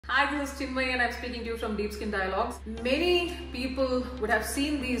Hi, this is Chinmayi and I'm speaking to you from Deep Skin Dialogues. Many people would have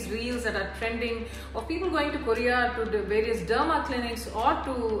seen these reels that are trending of people going to Korea to the various derma clinics or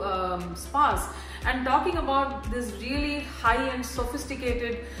to spas and talking about this really high-end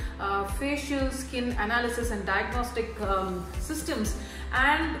sophisticated facial skin analysis and diagnostic systems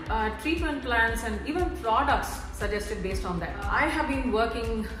and treatment plans and even products suggested based on that. I have been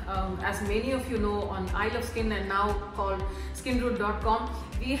working, as many of you know, on I Love Skin and now called skinroot.com.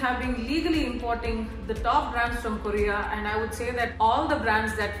 We have been legally importing the top brands from Korea, and I would say that all the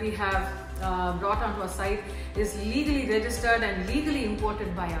brands that we have brought onto our site is legally registered and legally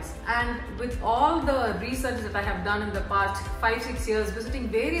imported by us. And with all the research that I have done in the past 5-6 years, visiting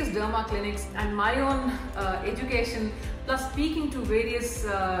various derma clinics and my own education, plus speaking to various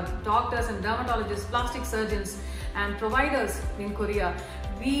doctors and dermatologists, plastic surgeons and providers in Korea,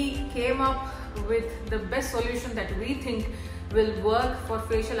 we came up with the best solution that we think will work for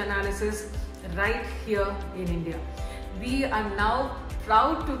facial analysis right here in India. We are now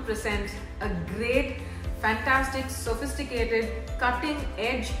proud to present a great, fantastic, sophisticated,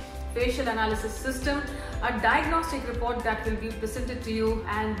 cutting-edge facial analysis system, a diagnostic report that will be presented to you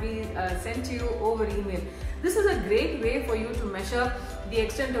and be sent to you over email. This is a great way for you to measure the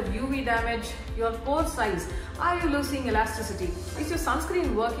extent of UV damage, your pore size. Are you losing elasticity? Is your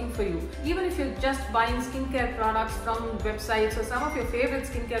sunscreen working for you? Even if you're just buying skincare products from websites or some of your favorite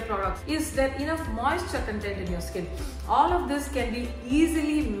skincare products, is there enough moisture content in your skin? All of this can be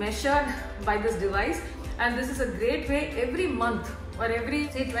easily measured by this device, and this is a great way every month or every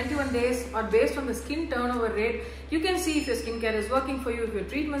say 21 days or based on the skin turnover rate, you can see if your skincare is working for you, if your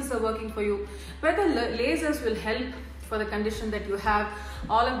treatments are working for you, whether lasers will help for the condition that you have.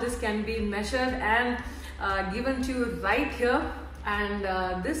 All of this can be measured and given to you right here,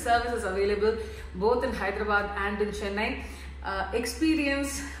 and this service is available both in Hyderabad and in Chennai.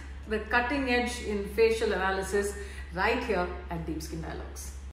 Experience the cutting edge in facial analysis right here at Deep Skin Dialogues.